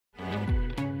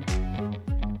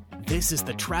This is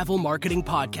the Travel Marketing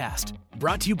Podcast,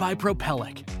 brought to you by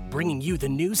Propellic, bringing you the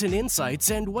news and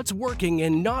insights and what's working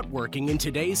and not working in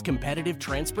today's competitive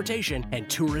transportation and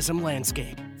tourism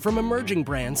landscape. From emerging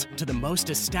brands to the most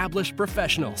established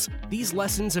professionals, these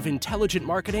lessons of intelligent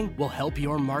marketing will help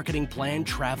your marketing plan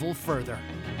travel further.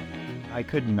 I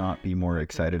could not be more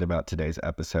excited about today's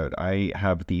episode. I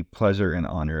have the pleasure and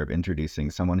honor of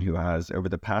introducing someone who has, over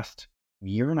the past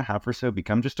year and a half or so,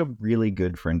 become just a really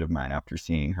good friend of mine after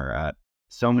seeing her at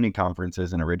so many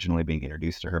conferences and originally being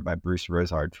introduced to her by Bruce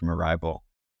Rosard from Arrival.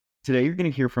 Today, you're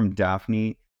going to hear from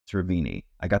Daphne Tsevreni.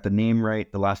 I got the name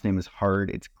right. The last name is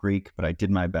hard. It's Greek, but I did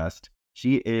my best.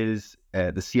 She is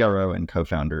the CRO and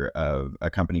co-founder of a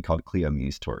company called Clio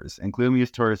Muse Tours. And Clio Muse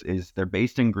Tours they're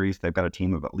based in Greece. They've got a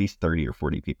team of at least 30 or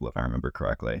 40 people, if I remember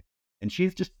correctly. And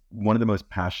she's just one of the most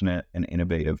passionate and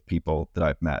innovative people that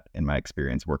I've met in my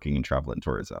experience working in travel and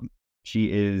tourism.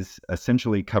 She is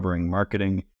essentially covering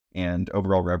marketing and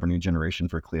overall revenue generation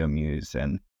for Clio Muse.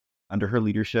 And under her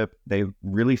leadership, they've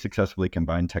really successfully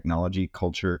combined technology,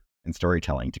 culture, and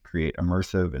storytelling to create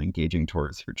immersive and engaging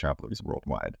tours for travelers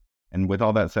worldwide. And with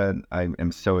all that said, I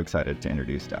am so excited to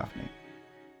introduce Daphne.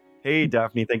 Hey,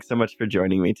 Daphne, thanks so much for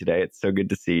joining me today. It's so good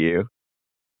to see you.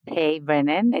 Hey,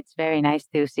 Brennen. It's very nice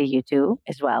to see you too,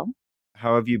 as well.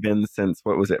 How have you been since,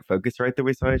 what was it, Focusrite that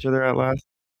we saw each other at last?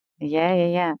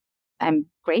 Yeah. I'm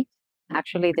great.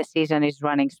 Actually, the season is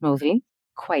running smoothly,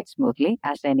 quite smoothly,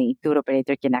 as any tour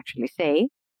operator can actually say.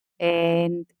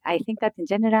 And I think that in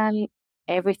general,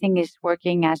 everything is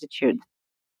working as it should.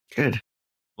 Good.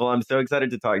 Well, I'm so excited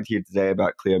to talk to you today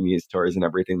about Clio Muse Tours and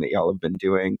everything that y'all have been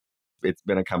doing. It's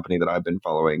been a company that I've been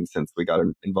following since we got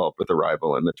involved with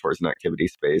Arrival in the tours and activity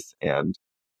space, and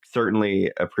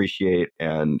certainly appreciate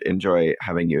and enjoy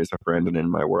having you as a friend and in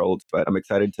my world. But I'm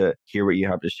excited to hear what you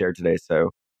have to share today.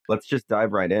 So let's just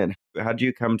dive right in. How did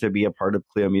you come to be a part of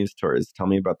Clio Muse Tours? Tell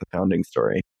me about the founding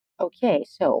story. Okay,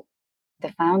 so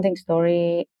the founding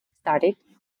story started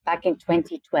back in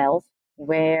 2012,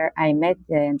 where I met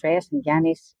Andreas and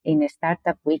Yanis in a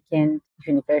startup weekend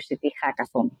university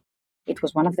hackathon. It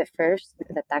was one of the first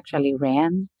that actually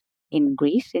ran in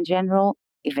Greece in general,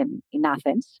 even in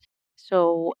Athens.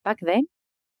 So back then,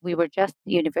 we were just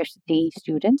university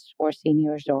students or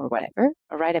seniors or whatever,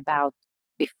 right about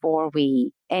before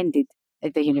we ended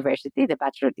the university, the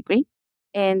bachelor degree.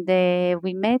 And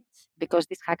we met because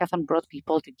this hackathon brought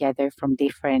people together from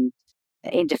different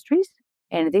industries.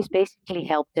 And this basically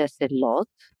helped us a lot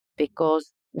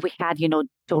because we had,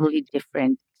 totally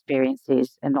different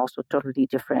experiences and also totally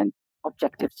different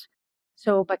objectives.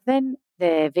 So back then,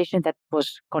 the vision that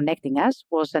was connecting us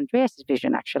was Andreas'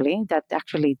 vision, actually, that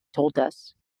actually told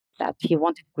us that he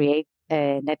wanted to create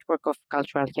a network of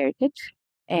cultural heritage.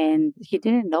 And he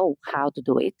didn't know how to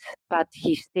do it, but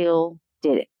he still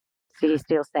did it. So he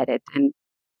still said it. And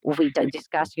we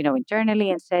discussed, internally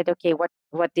and said, okay,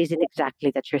 what is it exactly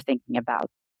that you're thinking about?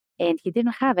 And he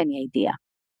didn't have any idea.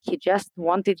 He just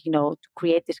wanted, to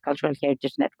create this cultural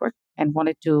heritage network and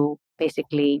wanted to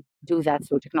basically do that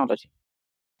through technology.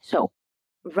 So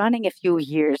running a few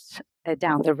years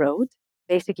down the road,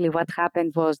 basically what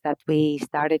happened was that we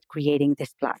started creating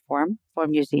this platform for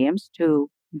museums to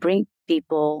bring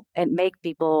people and make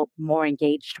people more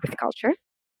engaged with culture.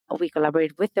 We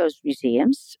collaborated with those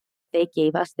museums. They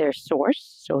gave us their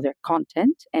source, so their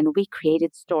content, and we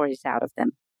created stories out of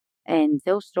them. And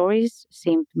those stories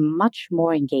seemed much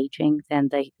more engaging than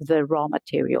the raw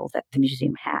material that the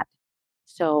museum had.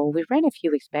 So we ran a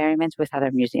few experiments with other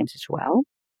museums as well.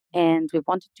 And we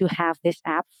wanted to have this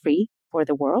app free for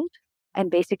the world.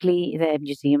 And basically, the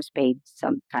museums paid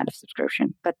some kind of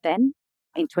subscription. But then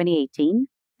in 2018,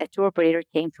 a tour operator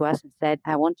came to us and said,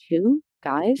 I want you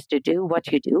guys to do what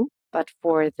you do, but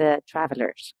for the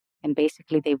travelers. And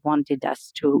basically, they wanted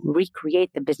us to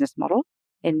recreate the business model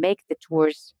and make the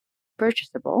tours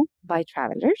purchasable by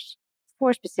travelers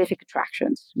for specific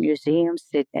attractions, museums,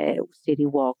 city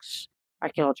walks,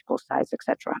 archaeological sites,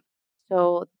 etc.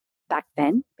 So back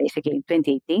then, basically in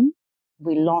 2018,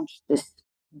 we launched this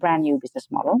brand new business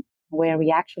model where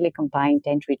we actually combined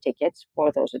entry tickets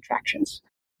for those attractions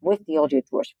with the audio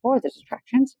tours for those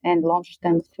attractions and launched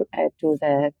them to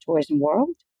the tourism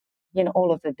world,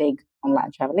 all of the big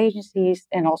online travel agencies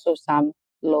and also some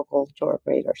local tour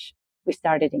operators. We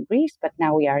started in Greece, but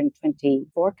now we are in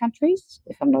 24 countries,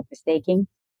 if I'm not mistaken.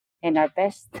 And our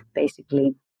best,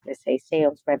 basically, let's say,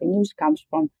 sales revenues comes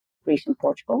from Greece and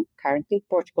Portugal. Currently,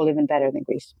 Portugal even better than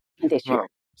Greece this year.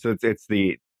 So it's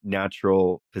the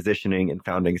natural positioning and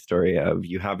founding story of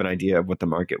you have an idea of what the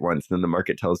market wants, then the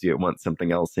market tells you it wants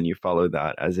something else, and you follow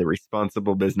that as a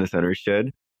responsible business owner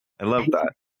should. I love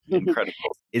that.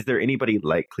 Incredible. Is there anybody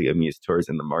like Clio Muse Tours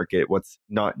in the market? What's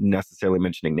not necessarily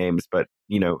mentioning names, but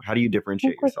how do you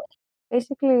differentiate yourself?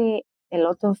 Basically, a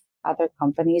lot of other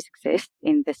companies exist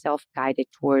in the self-guided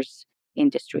tours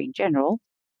industry in general,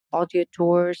 audio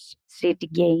tours, city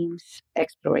games,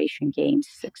 exploration games,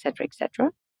 etc.,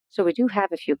 etc. So we do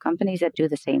have a few companies that do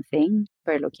the same thing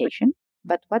per location.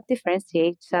 But what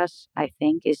differentiates us, I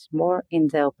think, is more in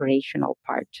the operational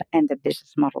part and the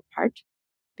business model part,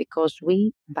 because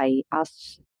by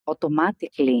us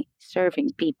automatically serving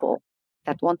people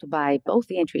that want to buy both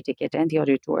the entry ticket and the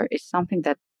audio tour, is something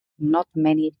that not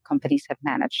many companies have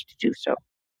managed to do so.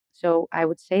 So I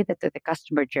would say that the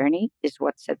customer journey is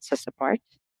what sets us apart.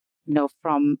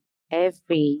 From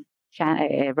every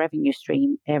revenue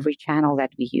stream, every channel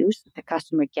that we use, the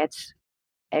customer gets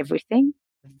everything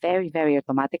very, very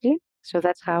automatically. So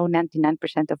that's how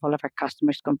 99% of all of our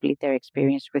customers complete their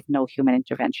experience with no human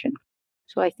intervention.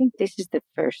 So I think this is the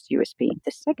first USP.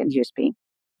 The second USP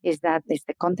is that it's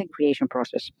the content creation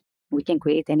process. We can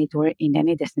create any tour in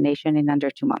any destination in under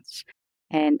 2 months.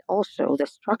 And also the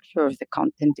structure of the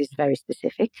content is very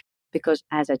specific because,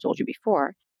 as I told you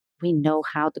before, we know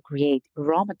how to create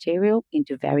raw material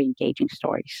into very engaging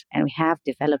stories. And we have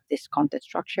developed this content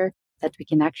structure that we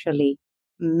can actually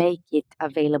make it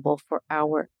available for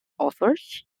our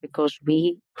authors, because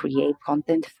we create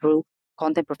content through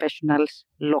content professionals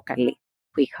locally.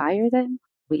 We hire them,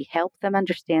 we help them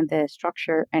understand the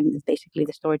structure and basically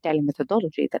the storytelling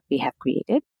methodology that we have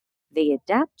created. They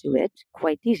adapt to it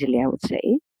quite easily, I would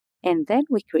say. And then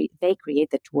they create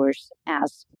the tours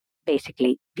as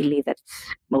basically believe that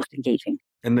it's most engaging.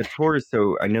 And the tours,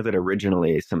 so I know that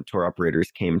originally some tour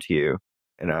operators came to you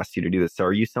and asked you to do this. So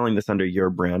are you selling this under your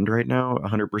brand right now,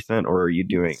 100%? Or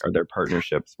are there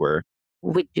partnerships where?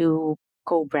 We do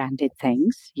co-branded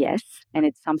things, yes. And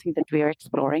it's something that we are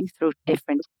exploring through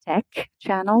different tech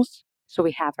channels. So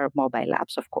we have our mobile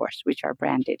apps, of course, which are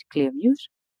branded Clio Muse,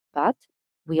 but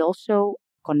we also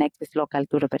connect with local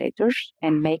tour operators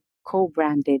and make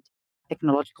co-branded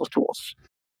technological tools,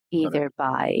 either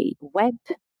by web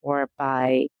or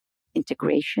by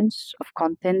integrations of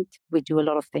content. We do a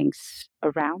lot of things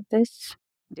around this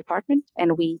department,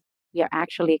 and we are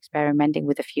actually experimenting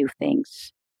with a few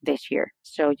things this year.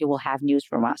 So you will have news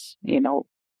from us, in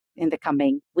the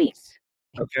coming weeks.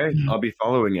 Okay, I'll be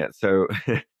following it. So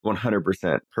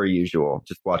 100% per usual,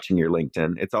 just watching your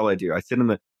LinkedIn. It's all I do. I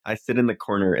sit in the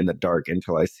corner in the dark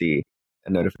until I see a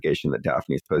notification that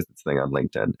Daphne's posted this thing on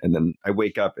LinkedIn. And then I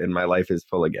wake up and my life is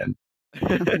full again.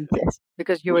 Yes,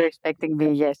 because you were expecting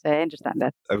me. Yes, I understand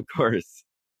that. Of course.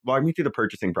 Walk me through the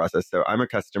purchasing process. So I'm a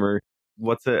customer.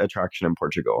 What's an attraction in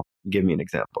Portugal? Give me an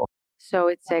example. So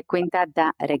it's a Quinta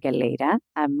da Regaleira.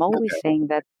 I'm always saying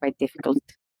that quite difficult,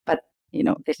 but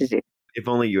this is it. If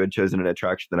only you had chosen an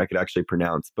attraction that I could actually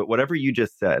pronounce. But whatever you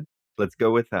just said, let's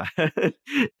go with that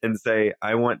and say,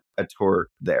 I want a tour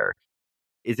there.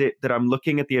 Is it that I'm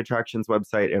looking at the attractions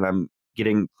website and I'm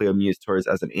getting Clio Muse Tours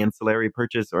as an ancillary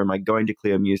purchase, or am I going to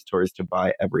Clio Muse Tours to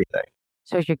buy everything?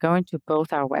 So you're going to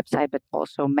both our website, but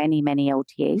also many, many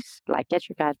OTAs, like Get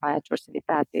Your Guide by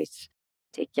Atrocivitatis,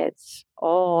 tickets,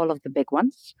 all of the big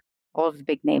ones, all of the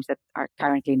big names that are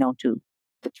currently known to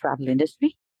the travel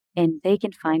industry. And they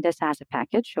can find us as a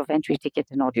package of entry ticket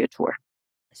and audio tour.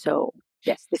 So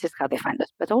yes, this is how they find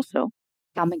us. But also,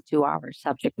 coming to our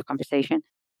subject of conversation,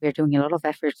 we're doing a lot of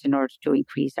efforts in order to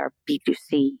increase our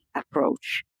B2C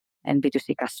approach and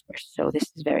B2C customers. So this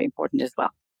is very important as well.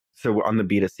 So on the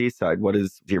B2C side, what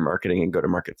does your marketing and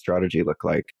go-to-market strategy look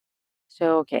like?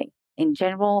 So, okay, in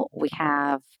general, we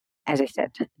have, as I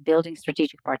said, building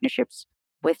strategic partnerships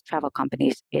with travel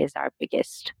companies is our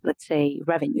biggest, let's say,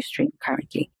 revenue stream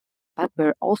currently. But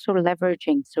we're also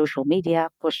leveraging social media,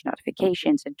 push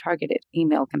notifications, and targeted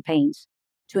email campaigns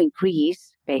to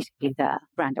increase basically the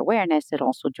brand awareness and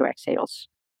also direct sales.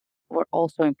 We're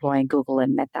also employing Google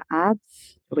and Meta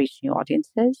ads to reach new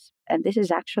audiences. And this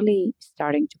is actually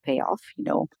starting to pay off,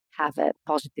 have a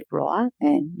positive ROI,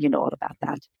 and you know all about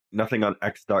that. Nothing on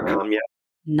X.com yet?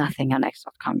 Nothing on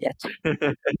X.com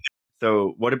yet.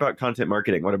 So what about content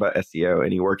marketing? What about SEO?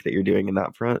 Any work that you're doing in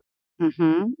that front?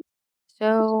 Mm-hmm.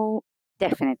 So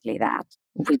definitely that.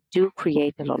 We do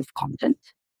create a lot of content,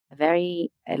 a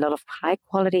lot of high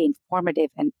quality, informative,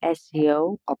 and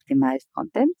SEO optimized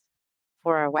content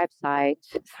for our website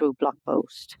through blog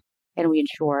post. And we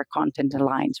ensure our content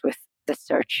aligns with the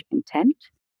search intent.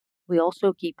 We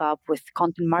also keep up with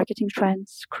content marketing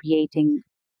trends, creating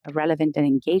relevant and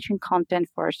engaging content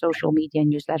for our social media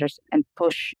newsletters and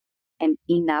push and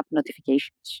in-app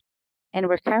notifications. And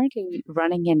we're currently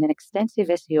running an extensive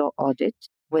SEO audit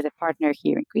with a partner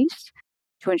here in Greece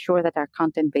to ensure that our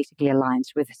content basically aligns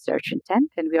with the search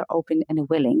intent, and we are open and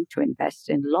willing to invest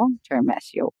in long-term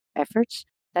SEO efforts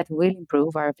that will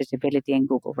improve our visibility and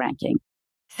Google ranking.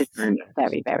 It's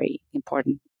very, very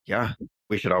important. Yeah,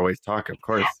 we should always talk, of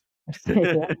course.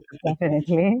 Yeah,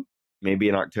 definitely. Maybe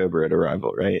in October at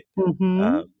Arrival, right?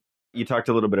 Mm-hmm. You talked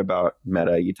a little bit about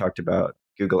Meta, you talked about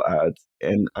Google Ads,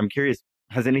 and I'm curious,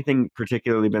 has anything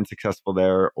particularly been successful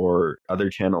there or other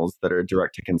channels that are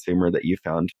direct to consumer that you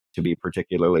found to be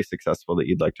particularly successful that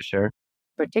you'd like to share?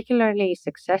 Particularly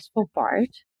successful part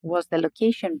was the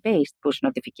location-based push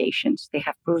notifications. They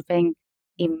have proven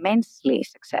immensely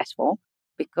successful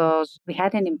because we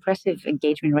had an impressive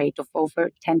engagement rate of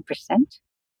over 10%.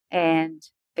 And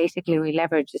basically, we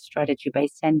leveraged the strategy by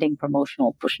sending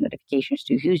promotional push notifications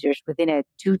to users within a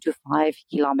 2 to 5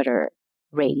 kilometer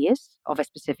radius of a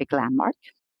specific landmark.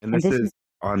 And this is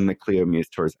on the Clio Muse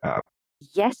Tours app.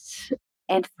 Yes,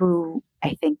 and through,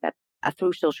 I think that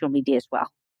through social media as well.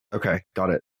 Okay, got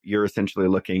it. You're essentially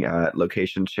looking at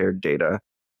location shared data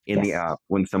in the app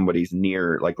when somebody's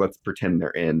near, like let's pretend they're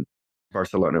in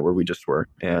Barcelona where we just were,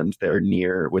 and they're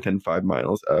near within 5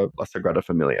 miles of La Sagrada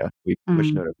Familia. We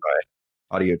push notify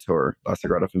audio tour La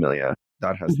Sagrada Familia.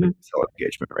 That has the cell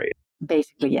engagement rate.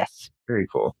 Basically, yes. Very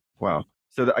cool. Wow.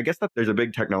 So I guess that there's a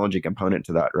big technology component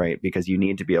to that, right? Because you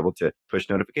need to be able to push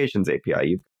notifications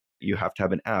API. You have to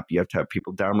have an app. You have to have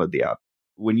people download the app.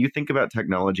 When you think about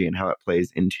technology and how it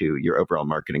plays into your overall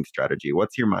marketing strategy,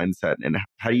 what's your mindset and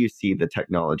how do you see the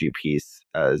technology piece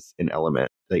as an element?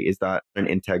 Like, is that an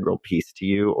integral piece to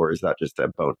you or is that just a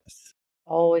bonus?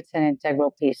 Oh, it's an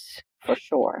integral piece for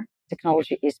sure.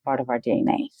 Technology is part of our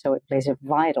DNA, so it plays a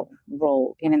vital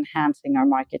role in enhancing our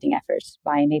marketing efforts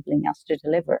by enabling us to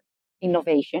deliver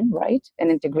innovation, right, and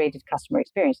integrated customer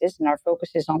experiences. And our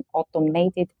focus is on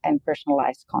automated and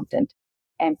personalized content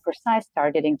and precise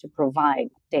targeting to provide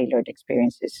tailored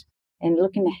experiences. And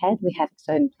looking ahead, we have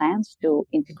exciting plans to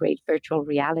integrate virtual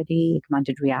reality,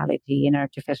 augmented reality, and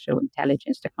artificial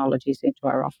intelligence technologies into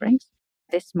our offerings.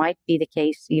 This might be the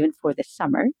case even for the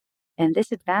summer. And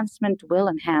this advancement will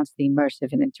enhance the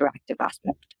immersive and interactive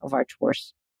aspect of our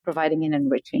tours, providing an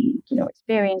enriching,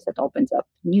 experience that opens up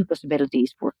new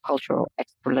possibilities for cultural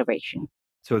exploration.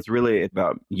 So it's really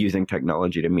about using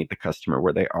technology to meet the customer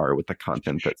where they are with the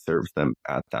content that serves them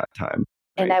at that time.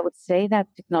 Right? And I would say that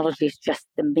technology is just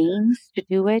the means to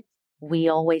do it. We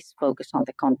always focus on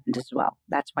the content as well.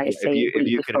 That's why I say if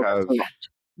you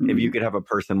could have a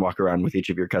person walk around with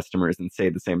each of your customers and say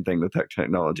the same thing that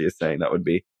technology is saying, that would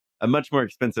be a much more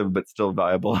expensive but still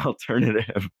viable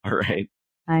alternative. All right.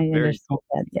 I understand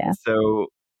that, yeah. So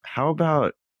how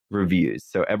about reviews?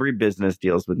 So every business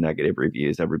deals with negative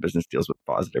reviews. Every business deals with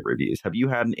positive reviews. Have you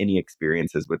had any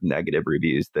experiences with negative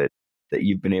reviews that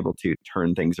you've been able to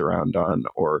turn things around on?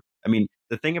 Or, I mean,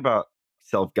 the thing about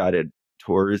self-guided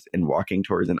tours and walking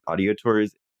tours and audio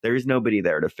tours, there is nobody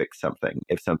there to fix something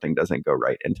if something doesn't go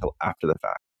right until after the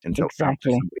fact, until after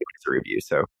somebody makes a review.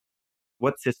 So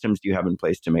what systems do you have in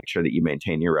place to make sure that you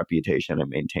maintain your reputation and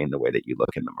maintain the way that you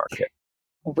look in the market?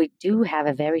 We do have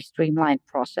a very streamlined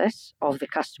process of the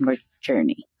customer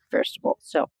journey, first of all.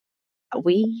 So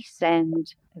we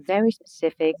send very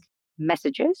specific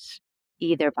messages,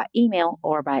 either by email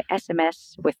or by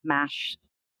SMS with MASH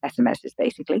SMSs,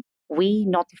 basically. We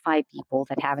notify people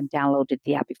that haven't downloaded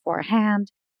the app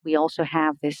beforehand. We also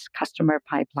have this customer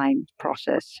pipeline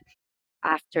process.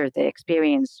 After the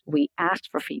experience, we ask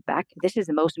for feedback. This is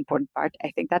the most important part.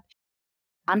 I think that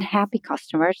unhappy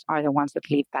customers are the ones that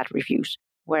leave bad reviews,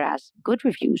 whereas good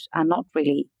reviews are not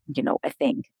really, a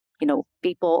thing.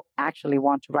 People actually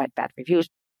want to write bad reviews.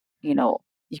 You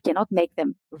cannot make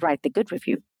them write the good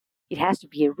review. It has to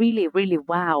be a really, really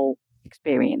wow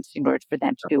experience in order for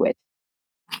them to do it.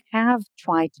 I have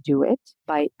tried to do it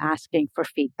by asking for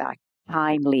feedback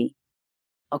timely.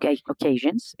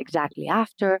 Occasions, exactly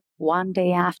after, one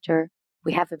day after.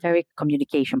 We have a very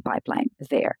communication pipeline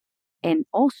there. And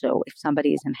also, if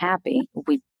somebody is unhappy,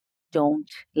 we don't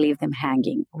leave them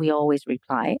hanging. We always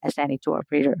reply, as any tour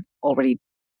operator already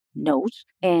knows,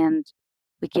 and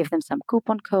we give them some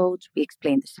coupon codes. We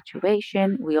explain the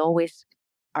situation. We always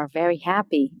are very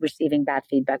happy receiving bad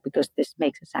feedback because this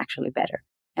makes us actually better.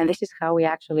 And this is how we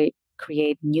actually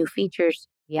create new features.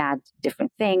 We add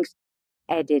different things,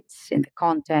 edits in the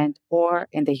content or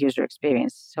in the user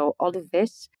experience. So all of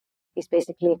this is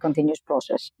basically a continuous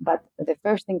process. But the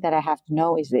first thing that I have to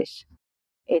know is this.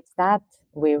 It's that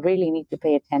we really need to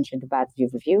pay attention to bad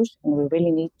reviews and we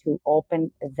really need to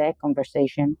open the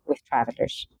conversation with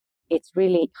travelers. It's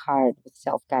really hard with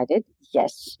self-guided,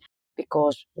 yes,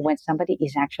 because when somebody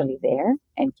is actually there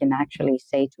and can actually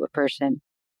say to a person,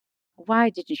 why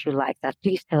didn't you like that?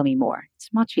 Please tell me more. It's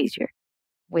much easier.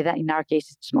 With that, in our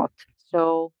case, it's not.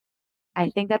 So I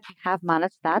think that we have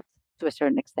managed that to a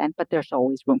certain extent, but there's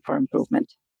always room for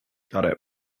improvement. Got it.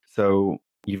 So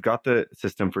you've got the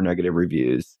system for negative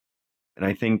reviews. And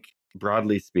I think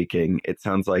broadly speaking, it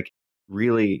sounds like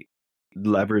really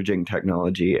leveraging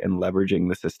technology and leveraging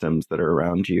the systems that are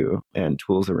around you and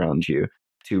tools around you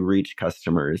to reach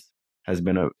customers has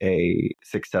been a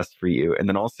success for you. And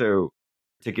then also,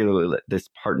 particularly this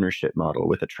partnership model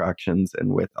with attractions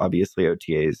and with obviously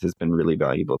OTAs has been really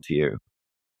valuable to you.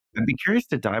 I'd be curious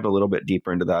to dive a little bit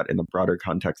deeper into that in the broader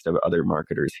context of other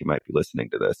marketers who might be listening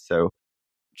to this. So,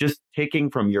 just taking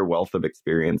from your wealth of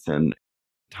experience and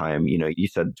time, you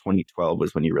said 2012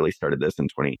 was when you really started this, and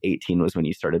 2018 was when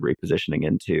you started repositioning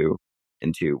into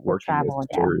working with Travel,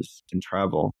 yeah. tours and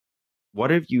travel.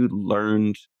 What have you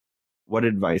learned? What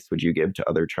advice would you give to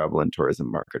other travel and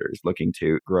tourism marketers looking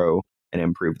to grow and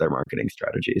improve their marketing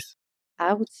strategies?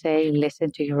 I would say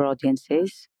listen to your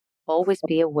audiences. Always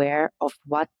be aware of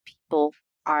what people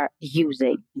are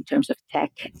using in terms of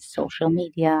tech, social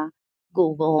media,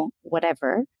 Google,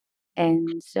 whatever.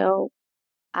 And so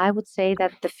I would say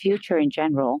that the future in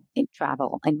general in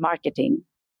travel and marketing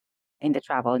in the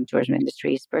travel and tourism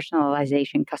industry is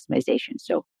personalization, customization.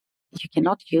 So you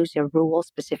cannot use a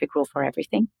specific rule for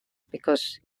everything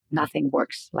because nothing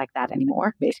works like that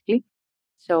anymore, basically.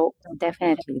 So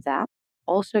definitely that.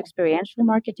 Also experiential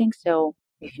marketing. So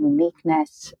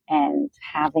uniqueness and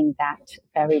having that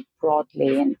very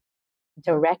broadly and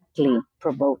directly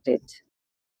promoted.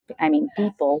 I mean,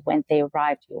 people, when they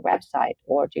arrive to your website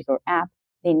or to your app,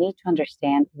 they need to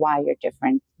understand why you're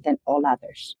different than all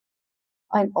others.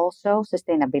 And also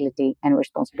sustainability and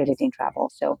responsibility in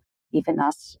travel. So even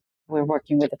us, we're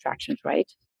working with attractions,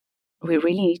 right? We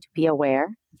really need to be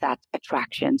aware that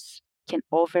attractions can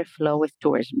overflow with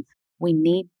tourism. We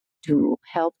need to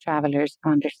help travelers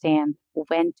understand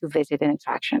when to visit an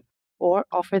attraction or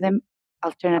offer them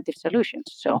alternative solutions.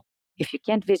 So if you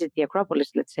can't visit the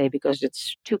Acropolis, let's say, because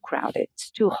it's too crowded, it's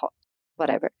too hot,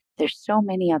 whatever, there's so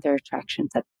many other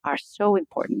attractions that are so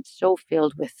important, so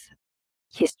filled with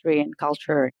history and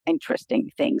culture, interesting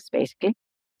things, basically.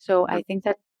 So I think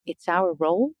that it's our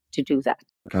role to do that.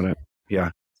 Got it.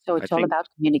 Yeah. So it's all about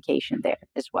communication there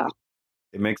as well.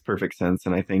 It makes perfect sense.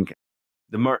 And I think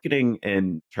the marketing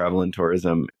in travel and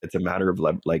tourism, it's a matter of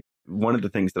like one of the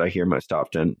things that I hear most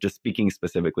often, just speaking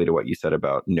specifically to what you said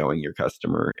about knowing your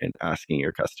customer and asking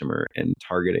your customer and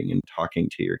targeting and talking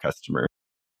to your customer.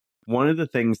 One of the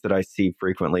things that I see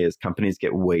frequently is companies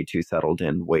get way too settled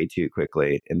in way too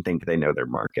quickly and think they know their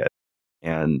market.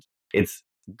 And it's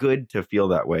good to feel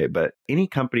that way, but any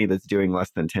company that's doing less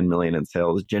than 10 million in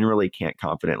sales generally can't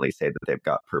confidently say that they've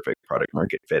got perfect product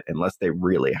market fit unless they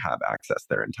really have accessed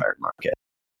their entire market.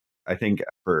 I think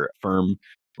for a firm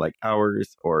like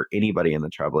ours or anybody in the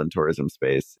travel and tourism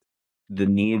space, the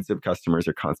needs of customers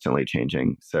are constantly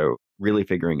changing. So really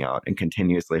figuring out and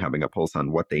continuously having a pulse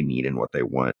on what they need and what they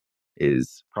want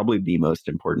is probably the most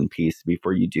important piece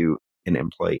before you do and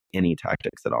employ any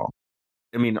tactics at all.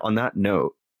 I mean, on that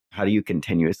note, how do you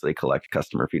continuously collect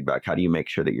customer feedback? How do you make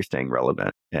sure that you're staying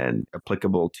relevant and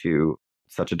applicable to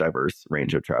such a diverse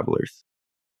range of travelers?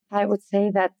 I would say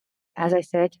that, as I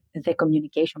said, the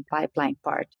communication pipeline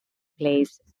part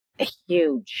plays a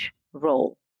huge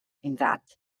role in that.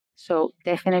 So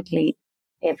definitely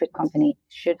every company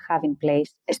should have in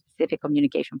place a specific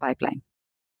communication pipeline.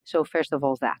 So first of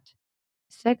all, that.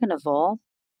 Second of all,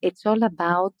 it's all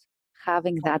about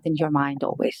having that in your mind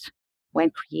always. When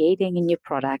creating a new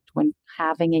product, when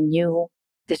having a new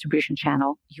distribution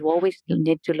channel, you always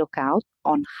need to look out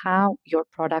on how your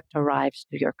product arrives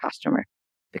to your customer.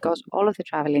 Because all of the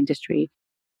travel industry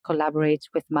collaborates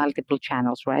with multiple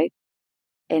channels, right?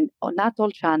 And not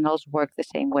all channels work the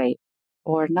same way,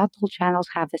 or not all channels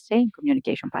have the same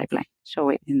communication pipeline. So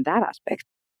in that aspect,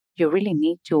 you really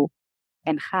need to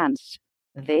enhance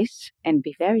this and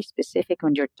be very specific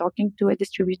when you're talking to a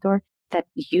distributor that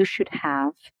you should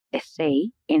have a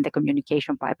say in the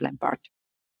communication pipeline part.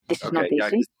 This is not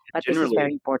easy, but this is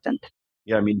very important.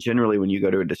 Yeah, I mean, generally when you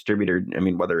go to a distributor, I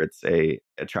mean, whether it's a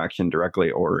attraction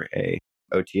directly or a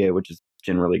OTA, which is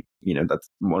generally, that's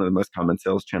one of the most common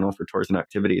sales channel for tours and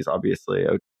activities, obviously,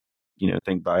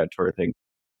 think Viator, think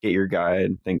Get Your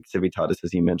Guide, think Civitatis,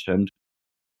 as you mentioned,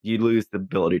 you lose the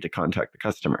ability to contact the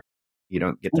customer. You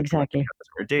don't get to collect the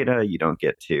customer data. You don't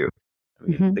get to,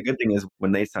 the good thing is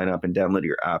when they sign up and download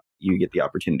your app, you get the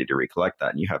opportunity to recollect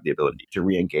that and you have the ability to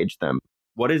re-engage them.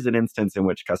 What is an instance in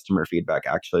which customer feedback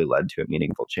actually led to a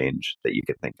meaningful change that you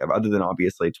could think of, other than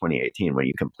obviously 2018 when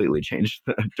you completely changed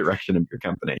the direction of your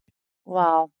company?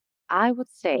 Well, I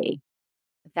would say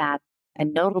that A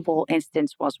notable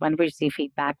instance was when we received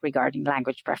feedback regarding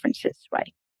language preferences,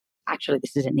 right? Actually,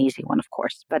 this is an easy one, of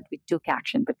course, but we took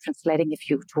action by translating a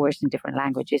few tours in different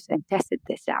languages and tested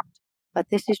this out. But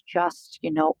this is just,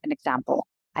 an example.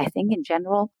 I think in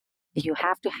general, you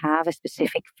have to have a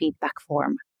specific feedback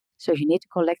form. So you need to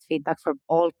collect feedback from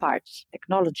all parts,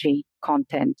 technology,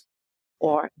 content,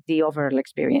 or the overall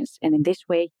experience. And in this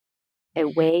way, a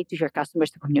way to your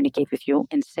customers to communicate with you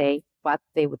and say what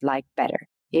they would like better.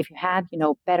 If you had,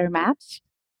 better maps,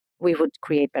 we would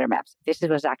create better maps. This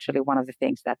was actually one of the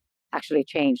things that actually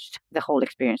changed the whole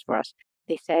experience for us.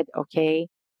 They said, okay,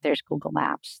 there's Google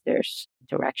Maps, there's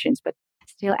directions, but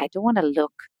still, I don't want to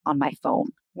look on my phone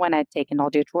when I take an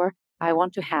audio tour. I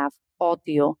want to have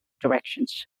audio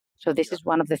directions. So this is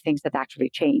one of the things that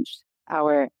actually changed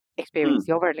our experience,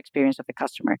 the overall experience of the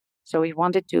customer. So we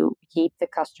wanted to keep the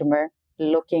customer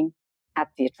looking at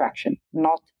the attraction,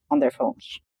 not on their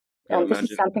phones. And this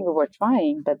is something we were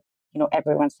trying, but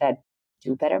everyone said,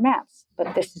 do better maps.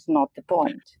 But this is not the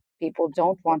point. People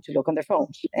don't want to look on their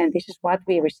phones. And this is what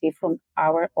we receive from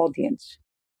our audience.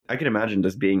 I can imagine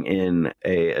just being in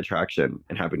a attraction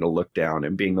and having to look down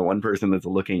and being the one person that's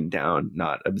looking down,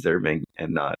 not observing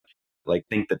and not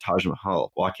think the Taj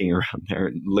Mahal, walking around there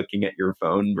and looking at your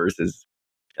phone versus,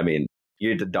 you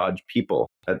had to dodge people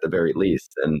at the very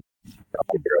least. And I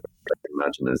can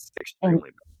imagine is extremely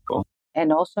difficult.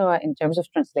 And also in terms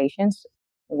of translations,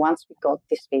 once we got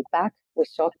this feedback, we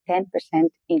saw 10%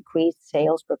 increased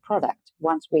sales per product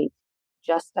once we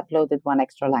just uploaded one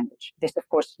extra language. This, of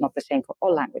course, is not the same for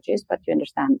all languages, but you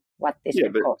understand what this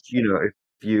would cost. If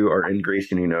you are in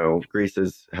Greece and Greece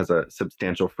has a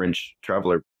substantial French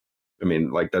traveler.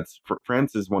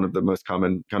 France is one of the most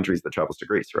common countries that travels to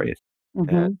Greece, right?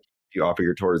 Mm-hmm. And if you offer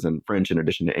your tours in French in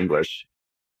addition to English,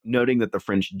 noting that the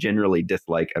French generally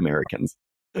dislike Americans.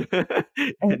 English,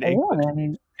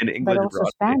 but also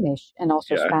Spanish. And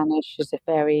also Spanish is a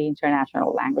very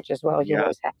international language as well. You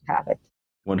always have to have it.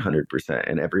 100%.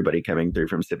 And everybody coming through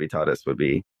from Civitatis would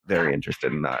be very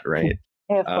interested in that, right?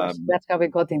 Yeah, of course. That's how we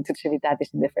got into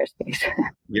Civitatis in the first place.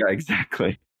 Yeah,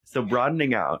 exactly. So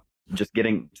broadening out, just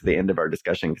getting to the end of our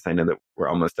discussion, because I know that we're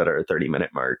almost at our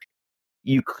 30-minute mark.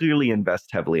 You clearly invest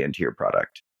heavily into your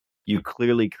product. You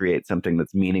clearly create something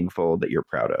that's meaningful that you're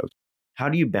proud of. How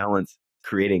do you balance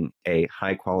creating a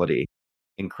high quality,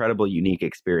 incredible, unique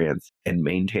experience and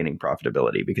maintaining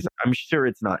profitability? Because I'm sure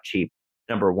it's not cheap.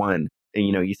 Number one, and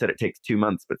you said it takes 2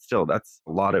 months, but still that's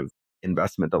a lot of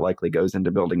investment that likely goes into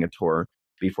building a tour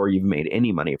before you've made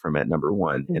any money from it, number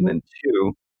one. Mm-hmm. And then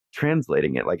two,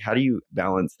 translating it. How do you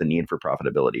balance the need for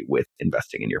profitability with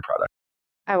investing in your product?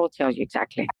 I will tell you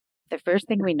exactly. The first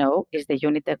thing we know is the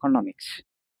unit economics.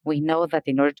 We know that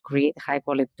in order to create a high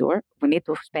quality tour, we need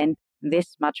to spend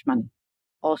this much money.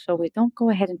 Also, we don't go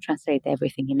ahead and translate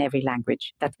everything in every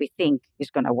language that we think is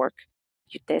going to work.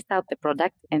 You test out the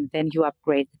product and then you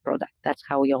upgrade the product. That's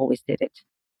how we always did it.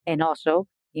 And also,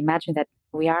 imagine that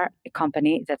we are a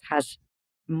company that has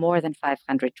more than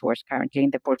 500 tours currently in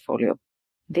the portfolio.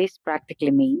 This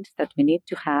practically means that we need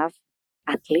to have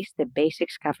at least the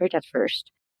basics covered at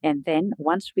first. And then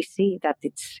once we see that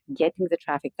it's getting the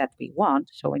traffic that we want,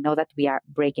 so we know that we are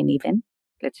breaking even,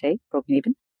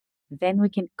 then we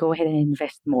can go ahead and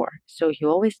invest more. So you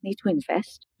always need to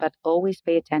invest, but always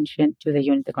pay attention to the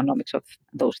unit economics of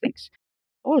those things.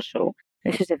 Also,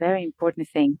 this is a very important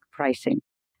thing, pricing.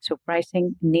 So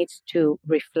pricing needs to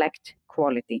reflect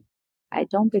quality. I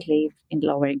don't believe in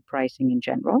lowering pricing in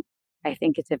general. I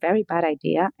think it's a very bad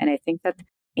idea. And I think that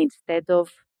instead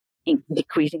of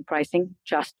decreasing pricing,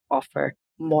 just offer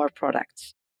more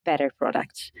products, better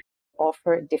products,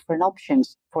 offer different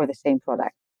options for the same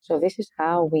product. So this is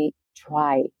how we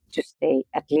try to stay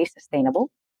at least sustainable,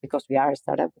 because we are a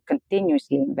startup. We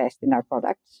continuously invest in our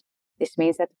products. This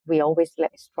means that we always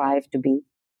strive to be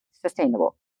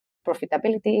sustainable.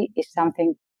 Profitability is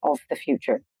something of the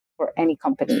future for any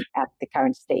company at the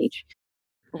current stage.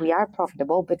 We are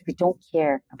profitable, but we don't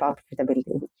care about profitability.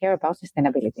 We care about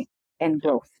sustainability and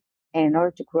growth. And in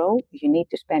order to grow, you need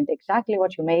to spend exactly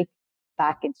what you make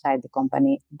back inside the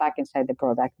company, back inside the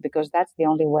product, because that's the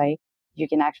only way you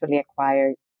can actually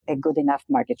acquire a good enough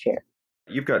market share.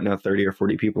 You've got now 30 or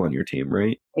 40 people on your team,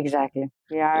 right? Exactly.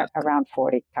 We are around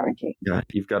 40 currently. Yeah,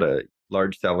 you've got a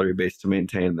large salary base to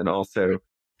maintain. Then also,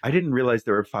 I didn't realize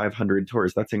there were 500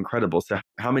 tours. That's incredible. So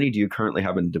how many do you currently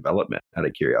have in development, out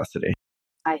of curiosity?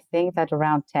 I think that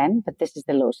around 10, but this is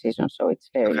the low season, so it's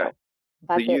very low.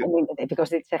 But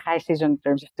because it's a high season in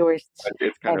terms of tourists,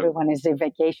 everyone is in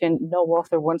vacation. No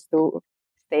author wants to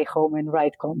stay home and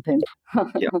write content.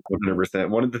 Yeah, 100%.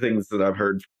 One of the things that I've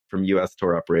heard from US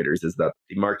tour operators is that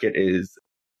the market is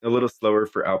A little slower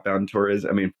for outbound tourism.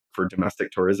 I mean, for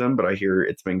domestic tourism, but I hear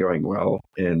it's been going well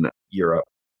in Europe,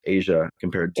 Asia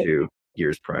compared to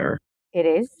years prior. It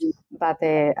is, but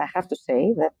I have to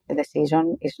say that the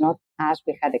season is not as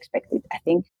we had expected. I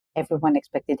think everyone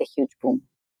expected a huge boom.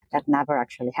 That never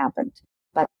actually happened.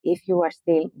 But if you are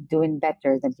still doing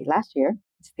better than the last year,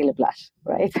 it's still a plus,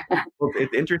 right? Well,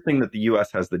 it's interesting that the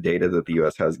US has the data that the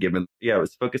US has given. Yeah, it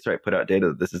was Focusrite put out data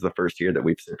that this is the first year that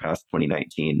we've surpassed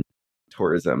 2019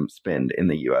 tourism spend in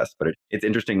the US. But it's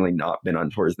interestingly not been on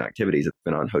tourism activities. It's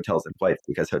been on hotels and flights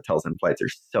because hotels and flights are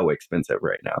so expensive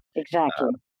right now. Exactly.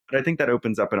 But I think that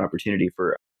opens up an opportunity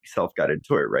for a self-guided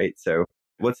tour, right? So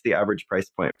what's the average price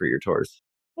point for your tours?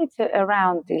 It's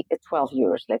around 12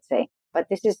 euros, let's say. But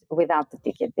this is without the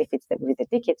ticket. If it's with the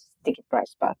tickets, ticket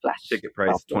price plus. Ticket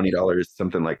price, $20,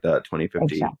 something like that, 20,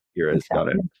 50 euros. Exactly. Got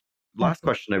it. Last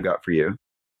question I've got for you.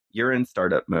 You're in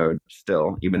startup mode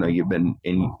still, even though you've been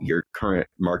in your current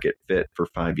market fit for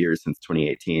 5 years since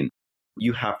 2018.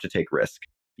 You have to take risk.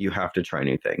 You have to try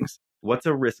new things. What's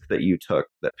a risk that you took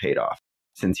that paid off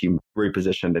since you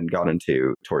repositioned and got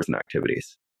into tours and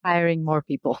activities? Hiring more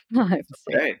people, I would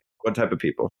say. Okay. What type of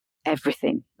people?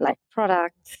 Everything, like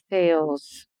product,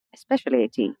 sales, especially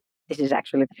IT. This is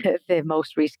actually the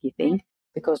most risky thing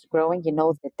because growing,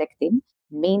 the tech team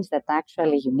means that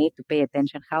actually you need to pay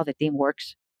attention how the team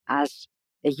works as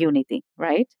a unity,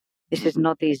 right? This is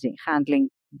not easy handling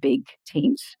big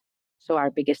teams. So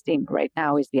our biggest team right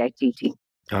now is the IT team.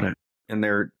 Got it. And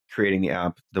they're creating the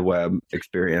app, the web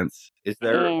experience. Is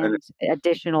there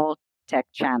additional tech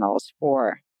channels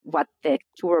for what the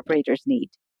tour operators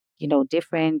need?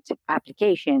 Different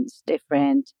applications,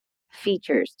 different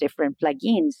features, different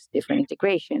plugins, different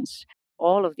integrations,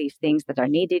 all of these things that are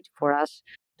needed for us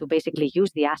to basically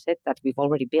use the asset that we've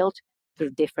already built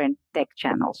through different tech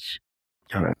channels.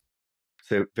 Got it.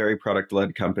 So very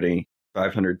product-led company,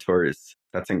 500 tours.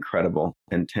 That's incredible.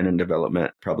 And 10 in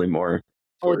development, probably more.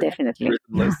 Oh, definitely.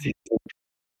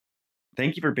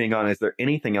 Thank you for being on. Is there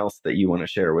anything else that you want to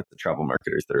share with the travel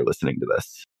marketers that are listening to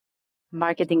this?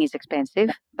 Marketing is expensive,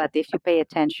 but if you pay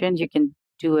attention, you can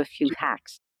do a few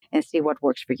hacks and see what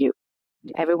works for you.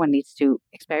 Everyone needs to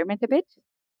experiment a bit,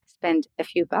 spend a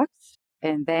few bucks,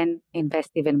 and then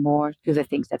invest even more to the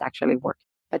things that actually work.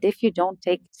 But if you don't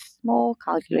take small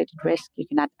calculated risk, you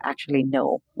cannot actually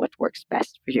know what works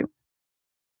best for you.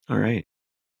 All right.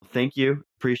 Thank you.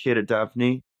 Appreciate it,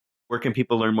 Daphne. Where can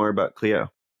people learn more about Clio?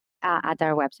 At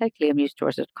our website,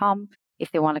 cliomusetours.com.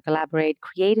 If they want to collaborate,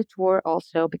 create a tour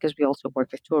also, because we also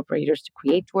work with tour operators to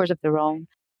create tours of their own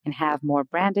and have more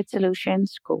branded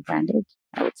solutions, co-branded,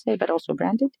 I would say, but also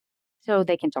branded. So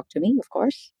they can talk to me, of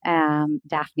course,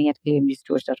 Daphne at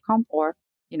cliomusetours.com, or,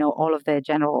 all of the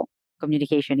general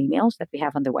communication emails that we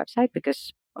have on the website,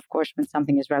 because, of course, when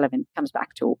something is relevant, it comes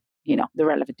back to, the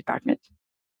relevant department.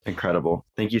 Incredible.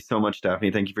 Thank you so much, Daphne.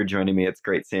 Thank you for joining me. It's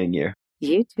great seeing you.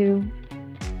 You too.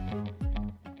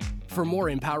 For more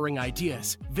empowering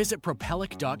ideas, visit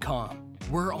Propellic.com.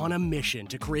 We're on a mission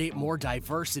to create more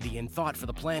diversity in thought for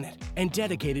the planet and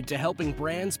dedicated to helping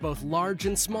brands both large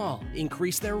and small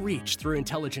increase their reach through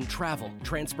intelligent travel,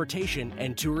 transportation,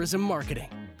 and tourism marketing.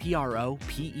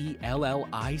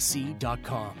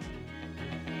 Propellic.com.